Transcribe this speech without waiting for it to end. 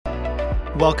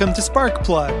Welcome to Spark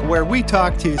Plug, where we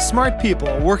talk to smart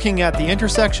people working at the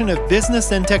intersection of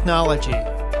business and technology.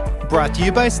 Brought to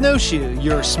you by Snowshoe,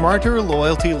 your smarter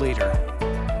loyalty leader.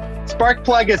 Spark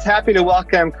Plug is happy to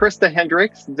welcome Krista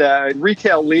Hendricks, the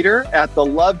retail leader at the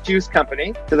Love Juice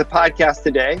Company, to the podcast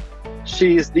today.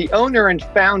 She's the owner and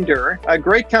founder, a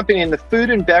great company in the food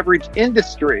and beverage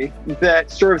industry that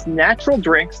serves natural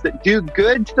drinks that do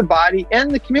good to the body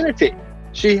and the community.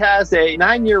 She has a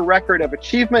 9-year record of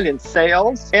achievement in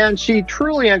sales, and she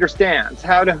truly understands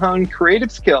how to hone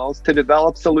creative skills to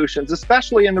develop solutions,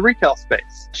 especially in the retail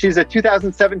space. She's a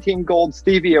 2017 Gold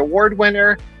Stevie Award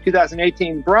winner,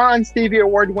 2018 Bronze Stevie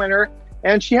Award winner,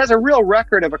 and she has a real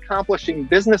record of accomplishing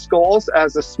business goals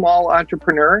as a small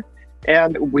entrepreneur.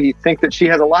 And we think that she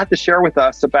has a lot to share with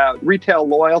us about retail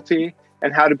loyalty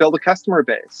and how to build a customer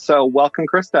base. So welcome,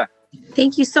 Krista.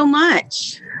 Thank you so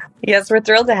much. Yes, we're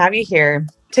thrilled to have you here.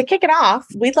 To kick it off,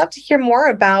 we'd love to hear more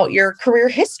about your career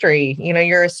history.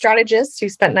 You're a strategist who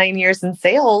spent 9 years in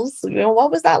sales.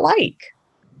 What was that like?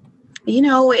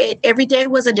 Every day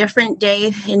was a different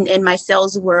day in my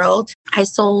sales world. I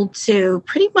sold to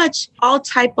pretty much all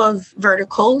type of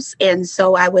verticals. And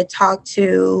so I would talk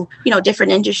to,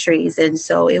 different industries. And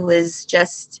so it was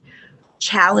just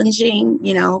challenging,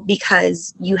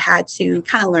 because you had to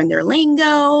kind of learn their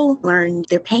lingo, learn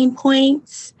their pain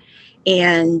points,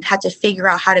 and had to figure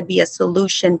out how to be a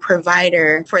solution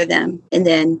provider for them and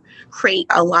then create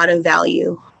a lot of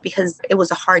value. Because it was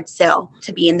a hard sell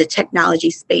to be in the technology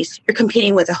space. You're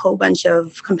competing with a whole bunch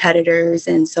of competitors.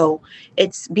 And so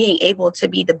it's being able to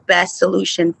be the best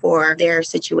solution for their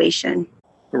situation.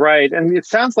 Right. And it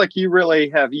sounds like you really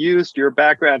have used your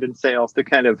background in sales to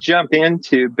kind of jump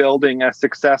into building a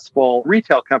successful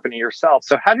retail company yourself.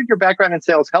 So how did your background in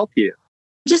sales help you?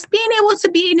 Just being able to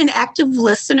be an active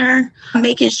listener,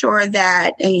 making sure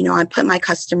that, I put my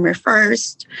customer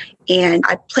first and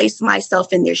I place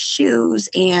myself in their shoes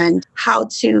and how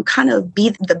to kind of be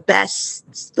the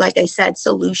best, like I said,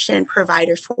 solution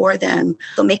provider for them.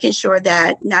 So making sure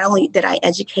that not only did I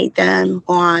educate them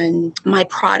on my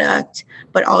product,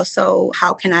 but also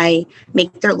how can I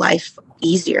make their life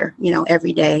easier,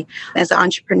 every day. As an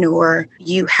entrepreneur,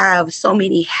 you have so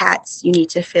many hats you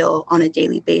need to fill on a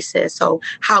daily basis. So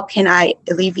how can I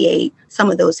alleviate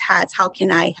some of those hats? How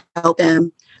can I help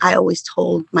them? I always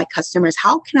told my customers,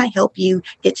 how can I help you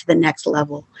get to the next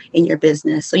level in your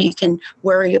business so you can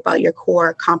worry about your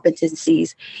core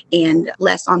competencies and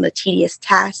less on the tedious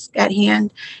task at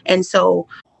hand? And so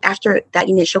after that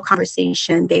initial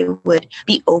conversation, they would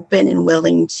be open and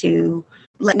willing to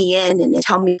let me in and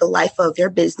tell me the life of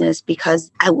their business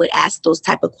because I would ask those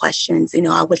type of questions.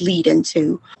 I would lead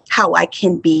into how I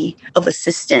can be of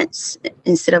assistance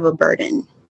instead of a burden.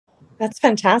 That's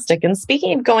fantastic. And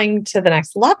speaking of going to the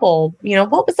next level,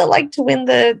 what was it like to win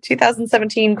the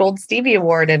 2017 Gold Stevie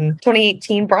Award and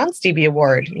 2018 Bronze Stevie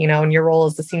Award, in your role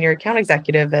as the senior account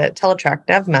executive at Teletrac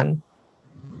Newman?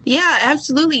 Yeah,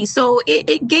 absolutely. So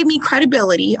it gave me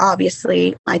credibility,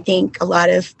 obviously. I think a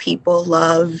lot of people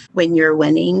love when you're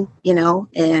winning,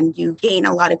 and you gain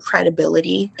a lot of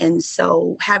credibility. And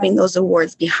so having those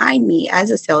awards behind me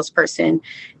as a salesperson,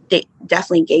 they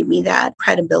definitely gave me that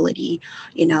credibility.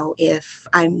 If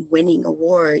I'm winning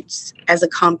awards as a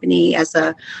company, as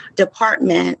a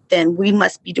department, then we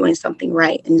must be doing something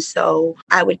right. And so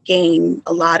I would gain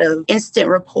a lot of instant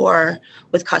rapport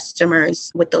with customers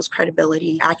with those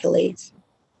credibility accolades.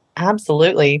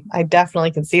 Absolutely. I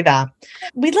definitely can see that.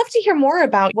 We'd love to hear more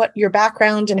about what your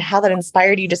background and how that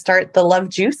inspired you to start the Love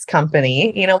Juice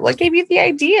Company. What gave you the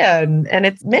idea and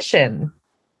its mission?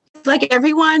 Like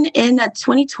everyone in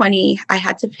 2020, I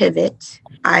had to pivot.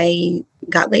 I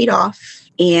got laid off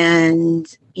and,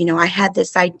 I had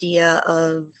this idea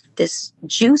of this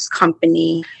juice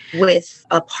company with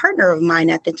a partner of mine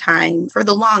at the time for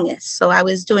the longest. So I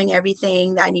was doing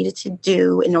everything that I needed to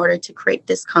do in order to create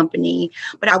this company,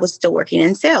 but I was still working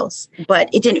in sales. But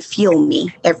it didn't fuel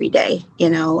me every day,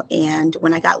 and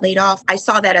when I got laid off, I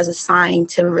saw that as a sign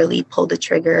to really pull the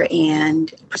trigger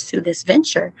and pursue this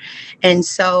venture. And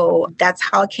so that's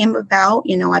how it came about.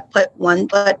 I put one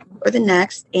foot or the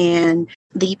next, and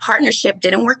the partnership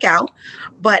didn't work out,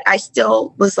 but I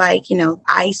still was like,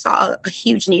 I saw a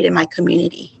huge need in my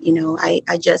community.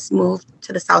 I just moved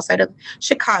to the south side of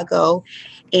Chicago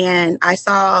and I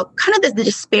saw kind of the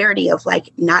disparity of like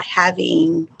not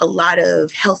having a lot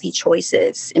of healthy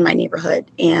choices in my neighborhood.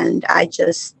 And I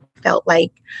just felt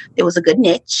like there was a good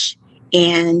niche.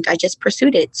 And I just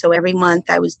pursued it. So every month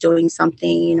I was doing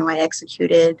something, I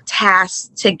executed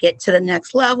tasks to get to the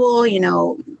next level,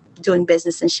 doing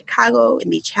business in Chicago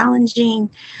and be challenging.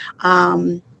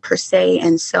 per se.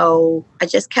 And so I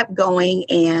just kept going.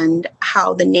 And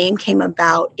how the name came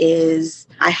about is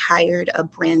I hired a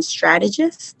brand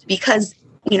strategist because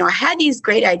I had these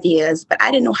great ideas, but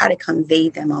I didn't know how to convey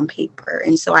them on paper.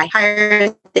 And so I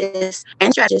hired this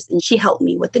brand strategist, and she helped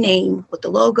me with the name, with the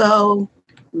logo,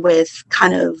 with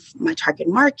kind of my target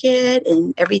market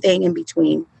and everything in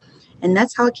between. And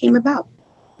that's how it came about.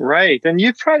 Right. And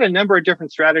you've tried a number of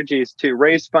different strategies to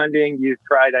raise funding. You've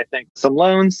tried, I think, some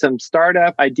loans, some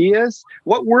startup ideas.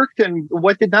 What worked and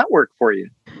what did not work for you?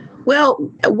 Well,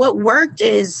 what worked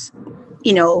is,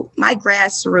 my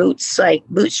grassroots, like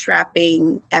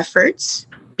bootstrapping efforts,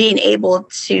 being able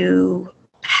to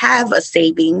have a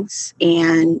savings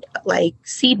and like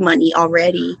seed money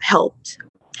already helped.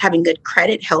 Having good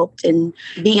credit helped, and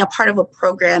being a part of a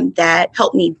program that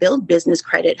helped me build business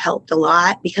credit helped a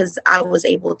lot because I was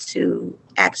able to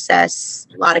access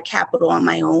a lot of capital on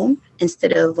my own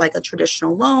instead of like a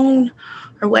traditional loan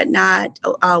or whatnot.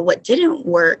 What didn't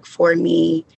work for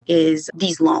me is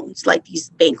these loans, like these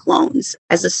bank loans.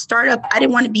 As a startup, I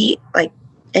didn't want to be like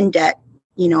in debt.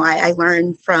 I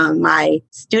learned from my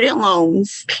student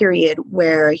loans period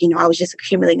where, I was just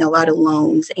accumulating a lot of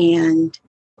loans, and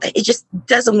it just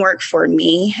doesn't work for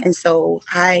me. And so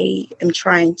I am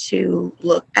trying to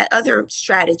look at other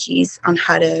strategies on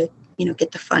how to,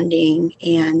 get the funding.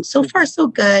 And so far, so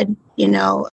good.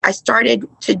 I started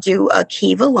to do a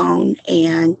Kiva loan,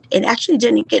 and it actually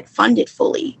didn't get funded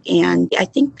fully. And I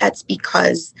think that's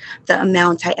because the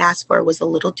amount I asked for was a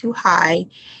little too high.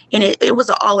 And it was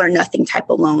an all or nothing type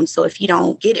of loan. So if you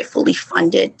don't get it fully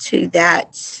funded to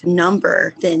that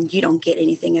number, then you don't get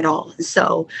anything at all.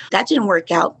 So that didn't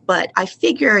work out. But I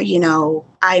figure,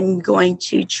 I'm going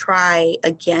to try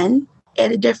again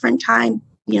at a different time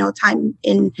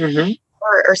in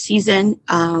or season.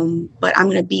 But I'm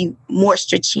going to be more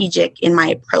strategic in my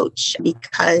approach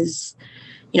because,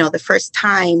 the first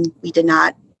time we did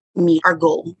not meet our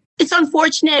goal. It's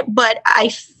unfortunate, but I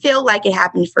feel like it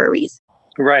happened for a reason.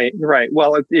 Right.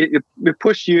 Well, it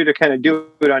pushed you to kind of do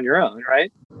it on your own,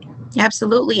 right?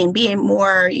 Absolutely. And being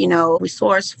more,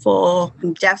 resourceful,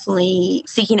 definitely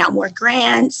seeking out more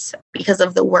grants because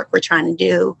of the work we're trying to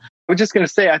do. I was just going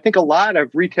to say, I think a lot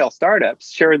of retail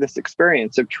startups share this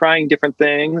experience of trying different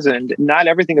things, and not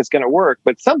everything is going to work,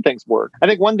 but some things work. I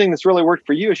think one thing that's really worked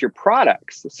for you is your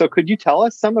products. So could you tell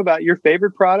us some about your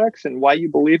favorite products and why you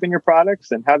believe in your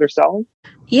products and how they're selling?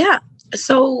 Yeah.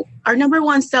 So our number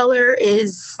one seller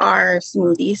is our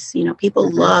smoothies. People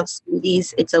love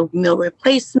smoothies. It's a meal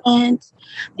replacement.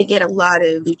 They get a lot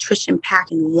of nutrition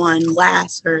packed in one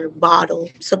glass or bottle.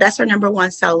 So that's our number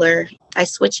one seller. I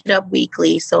switch it up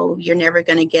weekly, so you're never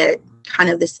going to get kind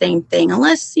of the same thing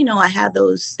unless, I have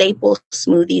those staple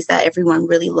smoothies that everyone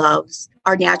really loves.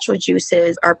 Our natural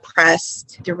juices are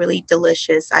pressed. They're really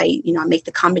delicious. I make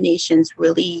the combinations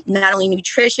really not only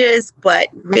nutritious, but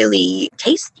really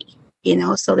tasty.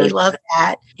 So they love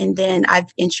that. And then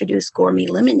I've introduced gourmet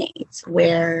lemonades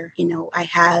where, I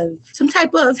have some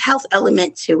type of health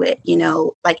element to it,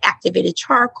 like activated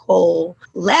charcoal.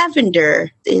 Lavender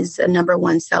is a number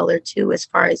one seller too, as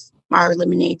far as our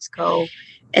lemonades go.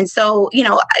 And so,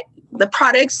 the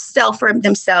products sell for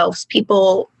themselves.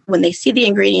 People, when they see the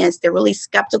ingredients, they're really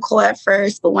skeptical at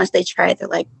first, but once they try it, they're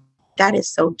like, that is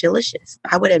so delicious.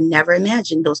 I would have never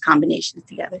imagined those combinations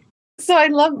together. So I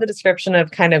love the description of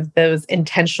kind of those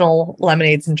intentional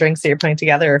lemonades and drinks that you're putting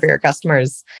together for your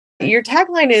customers. Your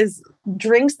tagline is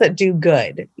drinks that do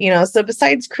good. So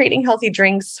besides creating healthy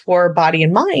drinks for body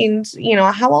and mind,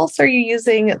 how else are you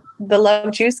using the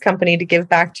Love Juice Company to give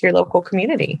back to your local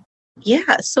community?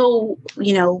 Yeah. So,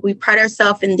 we pride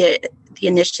ourselves in the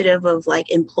initiative of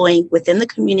like employing within the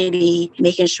community,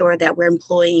 making sure that we're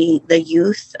employing the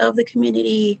youth of the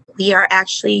community. We are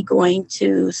actually going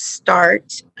to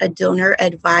start a donor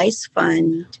advice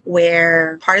fund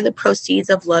where part of the proceeds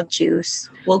of Love Juice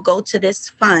will go to this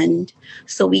fund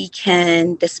so we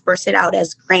can disperse it out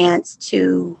as grants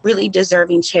to really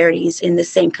deserving charities in the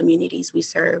same communities we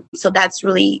serve. So that's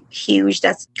really huge.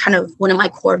 That's kind of one of my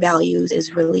core values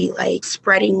is really like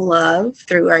spreading love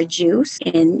through our juice.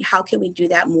 And how can we do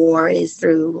that more is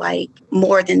through like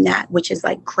more than that, which is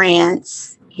like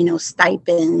grants,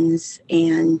 stipends,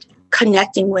 and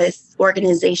connecting with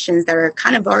organizations that are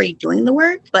kind of already doing the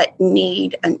work, but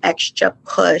need an extra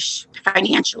push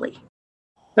financially.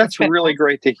 That's really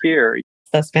great to hear.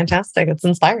 That's fantastic. It's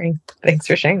inspiring. Thanks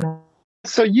for sharing that.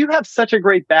 So you have such a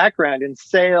great background in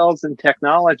sales and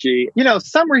technology.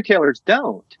 Some retailers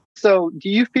don't. So do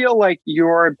you feel like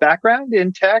your background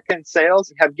in tech and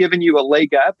sales have given you a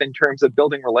leg up in terms of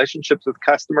building relationships with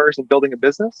customers and building a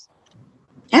business?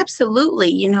 Absolutely.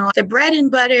 The bread and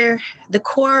butter, the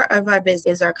core of our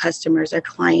business is our customers, our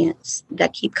clients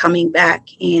that keep coming back.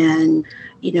 And,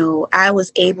 I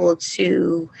was able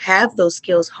to have those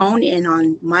skills, hone in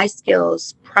on my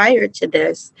skills prior to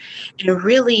this and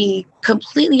really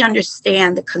completely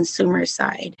understand the consumer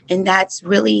side. And that's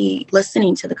really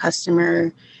listening to the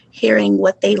customer, hearing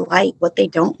what they like, what they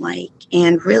don't like,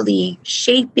 and really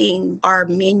shaping our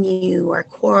menu, our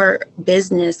core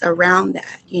business around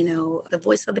that. The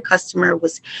voice of the customer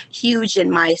was huge in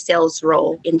my sales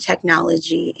role in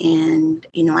technology. And,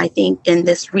 I think in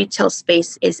this retail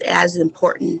space is as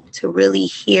important to really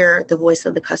hear the voice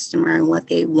of the customer and what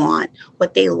they want,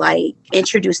 what they like,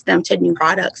 introduce them to new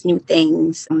products, new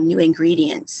things, new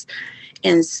ingredients.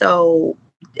 And so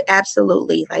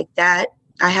absolutely like that,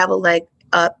 I have a leg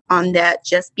up on that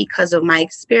just because of my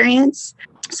experience.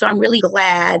 So I'm really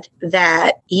glad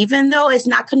that even though it's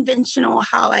not conventional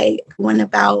how I went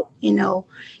about,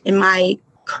 in my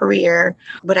career,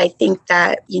 but I think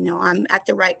that, I'm at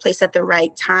the right place at the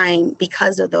right time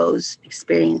because of those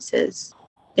experiences,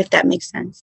 if that makes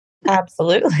sense.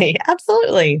 Absolutely.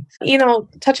 Absolutely.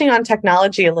 Touching on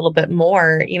technology a little bit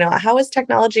more, how has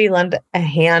technology lend a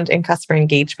hand in customer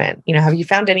engagement? Have you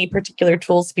found any particular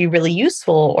tools to be really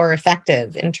useful or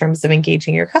effective in terms of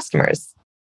engaging your customers?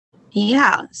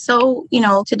 Yeah. So,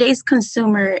 today's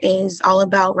consumer is all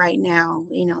about right now.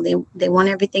 They want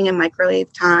everything in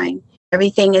microwave time.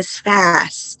 Everything is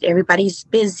fast. Everybody's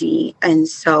busy. And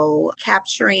so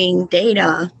capturing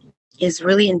data is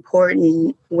really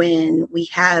important when we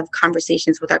have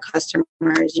conversations with our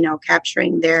customers,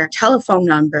 capturing their telephone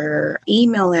number,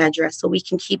 email address, so we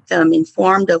can keep them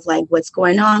informed of like what's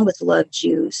going on with Love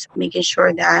Juice, making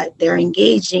sure that they're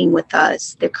engaging with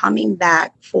us. They're coming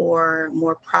back for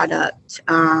more product.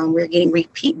 We're getting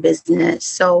repeat business.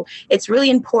 So it's really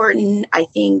important. I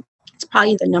think it's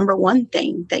probably the number one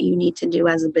thing that you need to do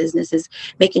as a business is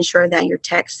making sure that you're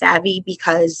tech savvy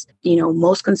because,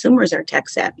 most consumers are tech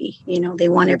savvy. They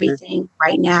want everything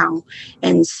right now.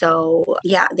 And so,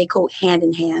 they go hand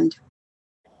in hand.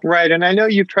 Right. And I know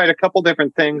you've tried a couple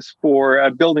different things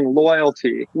for building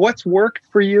loyalty. What's worked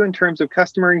for you in terms of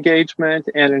customer engagement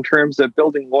and in terms of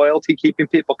building loyalty, keeping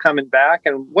people coming back?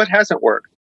 And what hasn't worked?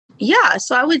 Yeah.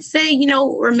 So I would say,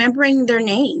 remembering their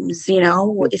names,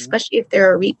 especially if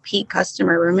they're a repeat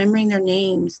customer, remembering their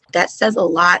names, that says a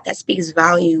lot. That speaks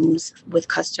volumes with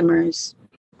customers,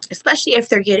 especially if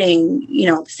they're getting,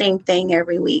 the same thing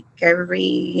every week,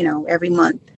 every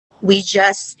month. We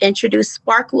just introduced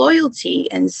Spark Loyalty.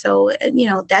 And so,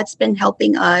 that's been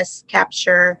helping us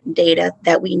capture data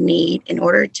that we need in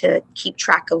order to keep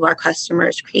track of our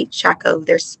customers, keep track of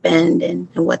their spend and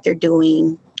what they're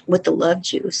doing with the Love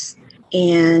Juice.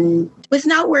 And what's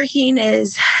not working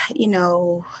is,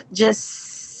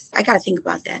 just, I got to think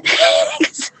about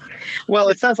that. Well,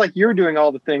 it sounds like you're doing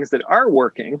all the things that are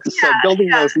working. So building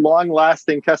those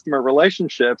long-lasting customer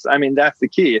relationships, that's the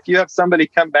key. If you have somebody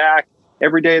come back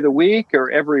every day of the week or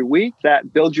every week,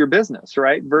 that builds your business,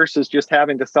 right? Versus just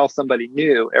having to sell somebody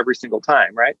new every single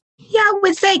time, right? Yeah, I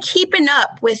would say keeping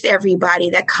up with everybody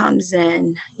that comes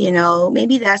in,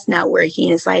 maybe that's not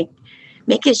working. It's like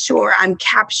making sure I'm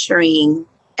capturing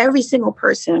every single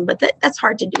person, but that's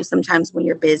hard to do sometimes when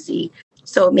you're busy.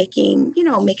 So making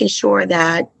sure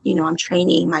that, I'm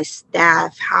training my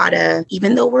staff how to,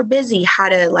 even though we're busy, how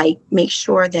to make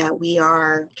sure that we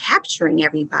are capturing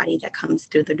everybody that comes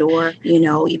through the door,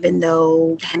 even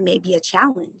though that may be a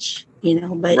challenge,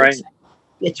 but right.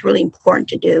 It's really important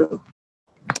to do.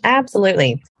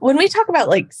 Absolutely. When we talk about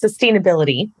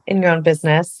sustainability in your own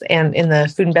business and in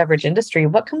the food and beverage industry,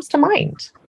 what comes to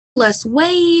mind? Less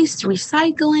waste,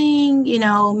 recycling,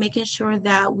 making sure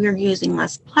that we're using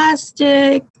less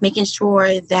plastic, making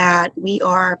sure that we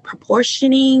are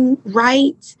proportioning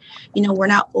right. We're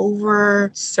not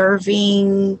over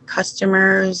serving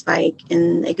customers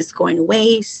and it's going to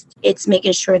waste. It's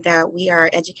making sure that we are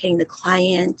educating the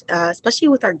client, especially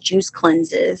with our juice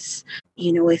cleanses.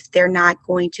 If they're not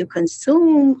going to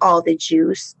consume all the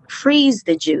juice, freeze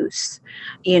the juice.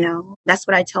 That's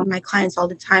what I tell my clients all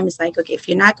the time. It's like, okay, if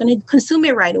you're not going to consume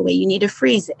it right away, you need to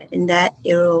freeze it. And that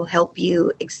it'll help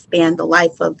you expand the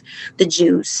life of the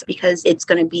juice because it's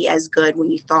going to be as good when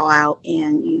you thaw out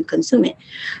and you consume it.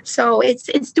 So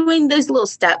it's doing those little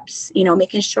steps,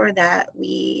 making sure that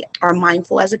we are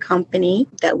mindful as a company,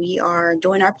 that we are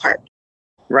doing our part.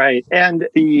 Right. And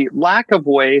the lack of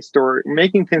waste or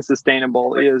making things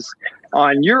sustainable is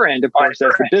on your end, of course,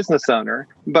 as a business owner.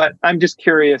 But I'm just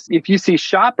curious if you see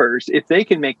shoppers, if they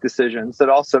can make decisions that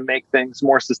also make things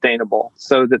more sustainable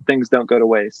so that things don't go to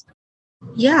waste.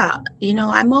 Yeah,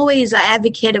 I'm always an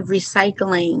advocate of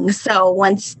recycling. So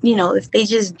once, if they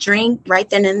just drink right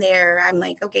then and there, I'm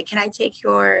like, okay, can I take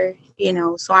so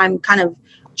I'm kind of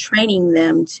training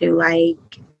them to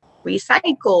like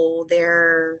recycle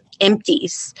their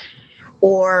empties.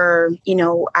 Or,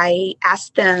 I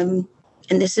ask them,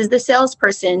 and this is the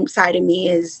salesperson side of me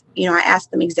is, I ask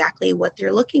them exactly what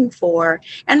they're looking for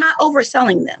and not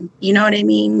overselling them. You know what I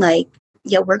mean? Like,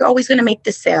 yeah, we're always going to make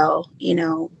the sale,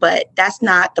 but that's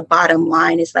not the bottom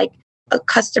line. It's like a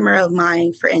customer of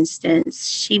mine, for instance,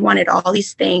 she wanted all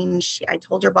these things. I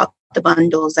told her about the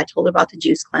bundles. I told her about the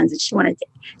juice cleanse, and she wanted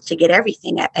to get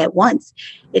everything at once.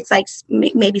 It's like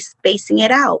maybe spacing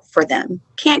it out for them.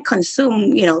 Can't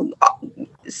consume,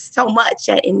 so much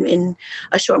in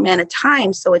a short amount of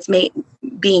time. So it's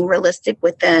being realistic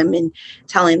with them and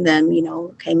telling them,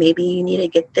 okay, maybe you need to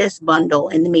get this bundle,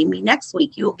 and then maybe next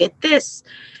week you'll get this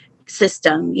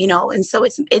system, and so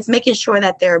it's making sure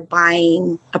that they're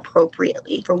buying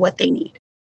appropriately for what they need.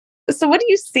 So what do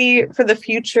you see for the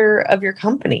future of your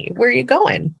company? Where are you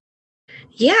going?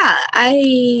 Yeah,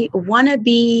 I want to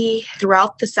be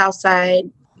throughout the South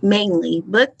Side mainly,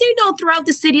 but throughout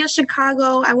the city of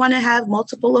Chicago. I want to have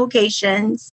multiple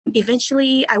locations.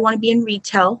 Eventually, I want to be in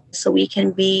retail so we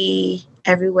can be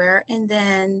everywhere. And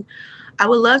then I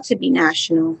would love to be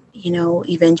national,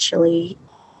 eventually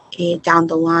down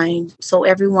the line, so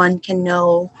everyone can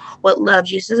know what Love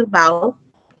Juice is about.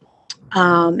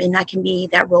 And that can be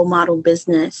that role model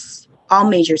business, all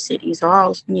major cities,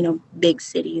 all, big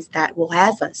cities that will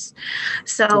have us.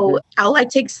 So I would like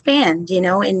to expand,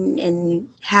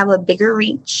 and have a bigger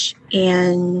reach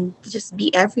and just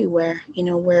be everywhere,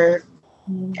 where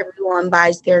everyone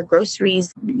buys their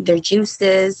groceries, their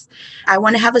juices. I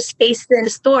want to have a space in the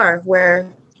store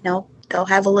where, they'll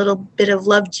have a little bit of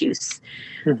Love Juice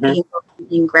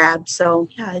being grabbed. So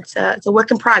yeah, it's a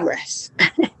work in progress.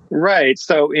 Right.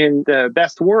 So in the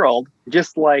best world,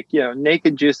 just like,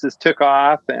 Naked Juices took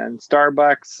off and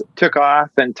Starbucks took off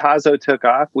and Tazo took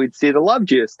off, we'd see the Love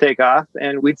Juice take off,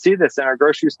 and we'd see this in our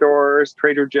grocery stores,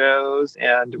 Trader Joe's,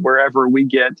 and wherever we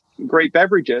get great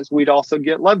beverages, we'd also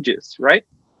get Love Juice, right?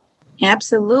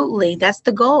 Absolutely. That's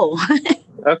the goal.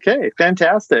 Okay,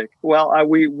 fantastic. Well,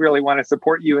 we really want to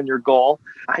support you in your goal.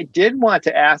 I did want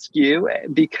to ask you,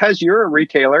 because you're a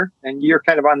retailer and you're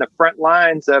kind of on the front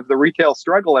lines of the retail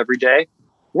struggle every day,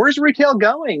 where's retail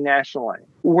going nationally?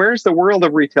 Where's the world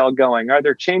of retail going? Are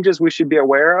there changes we should be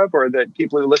aware of, or that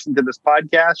people who listen to this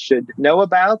podcast should know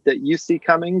about, that you see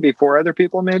coming before other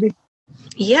people maybe?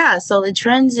 Yeah, so the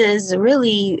trends is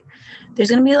really, there's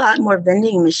going to be a lot more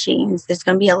vending machines. There's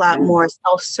going to be a lot more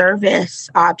self-service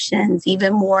options,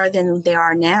 even more than there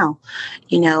are now.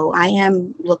 I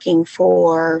am looking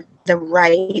for the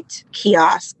right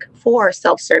kiosk for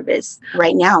self-service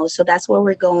right now. So that's where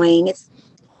we're going.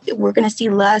 We're going to see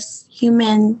less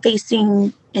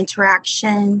human-facing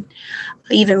interaction,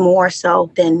 even more so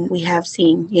than we have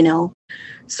seen,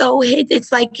 So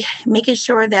it's like making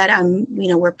sure that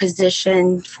we're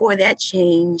positioned for that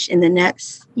change in the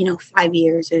next, 5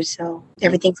 years or so.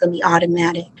 Everything's going to be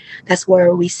automatic. That's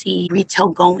where we see retail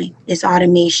going, is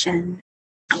automation,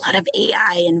 a lot of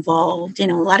AI involved,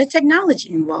 a lot of technology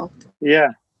involved.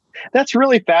 Yeah. That's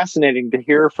really fascinating to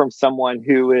hear from someone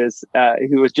who has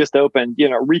just opened,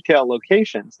 retail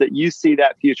locations, that you see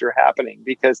that future happening.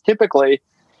 Because typically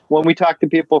when we talk to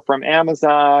people from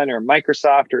Amazon or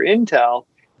Microsoft or Intel,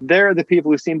 they're the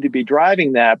people who seem to be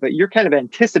driving that, but you're kind of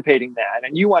anticipating that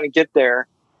and you want to get there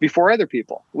before other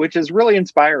people, which is really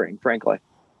inspiring, frankly.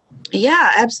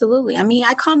 Yeah, absolutely. I mean,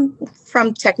 I come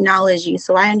from technology,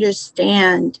 so I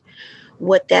understand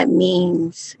what that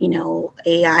means,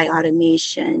 AI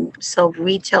automation. So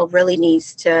retail really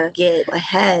needs to get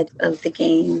ahead of the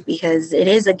game, because it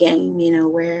is a game,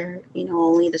 where,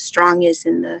 only the strongest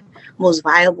and the most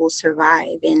viable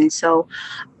survive. And so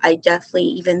I definitely,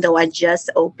 even though I just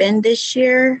opened this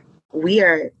year, we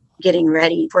are getting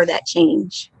ready for that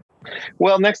change.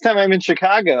 Well, next time I'm in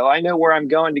Chicago, I know where I'm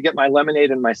going to get my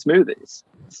lemonade and my smoothies.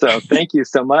 So thank you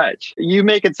so much. You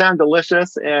make it sound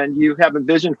delicious, and you have a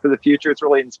vision for the future. It's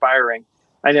really inspiring.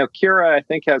 I know Kira, I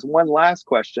think, has one last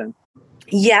question.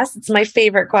 Yes, it's my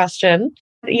favorite question.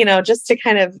 Just to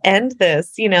kind of end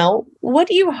this, what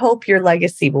do you hope your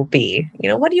legacy will be?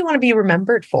 What do you want to be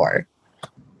remembered for?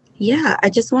 Yeah, I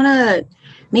just want to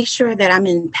make sure that I'm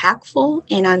impactful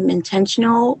and I'm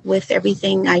intentional with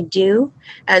everything I do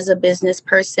as a business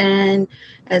person,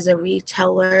 as a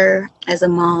retailer, as a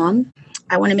mom.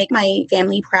 I want to make my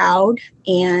family proud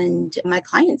and my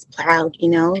clients proud,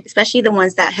 especially the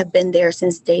ones that have been there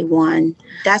since day one.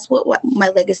 That's what my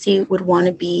legacy would want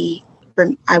to be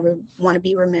I would want to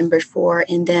be remembered for,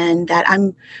 and then that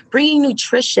I'm bringing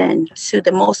nutrition to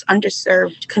the most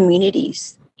underserved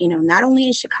communities, not only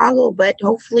in Chicago, but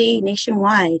hopefully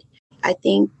nationwide. I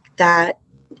think that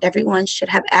everyone should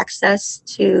have access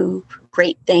to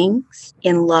great things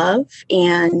in love.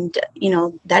 And,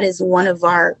 that is one of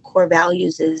our core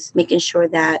values, is making sure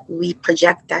that we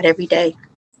project that every day.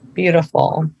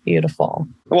 Beautiful, beautiful.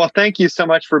 Well, thank you so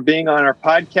much for being on our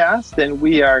podcast. And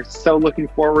we are so looking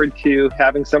forward to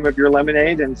having some of your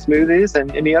lemonade and smoothies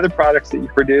and any other products that you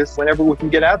produce whenever we can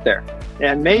get out there.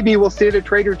 And maybe we'll see it at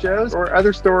Trader Joe's or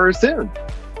other stores soon.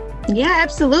 Yeah,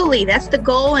 absolutely. That's the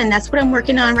goal. And that's what I'm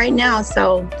working on right now.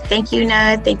 So thank you,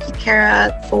 Ned. Thank you,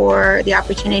 Kara, for the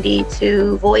opportunity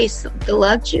to voice the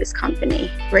Love Juice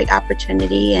Company. Great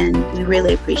opportunity, and we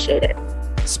really appreciate it.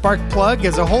 Spark Plug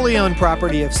is a wholly owned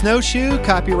property of Snowshoe,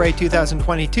 copyright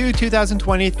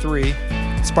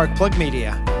 2022-2023, Spark Plug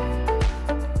Media.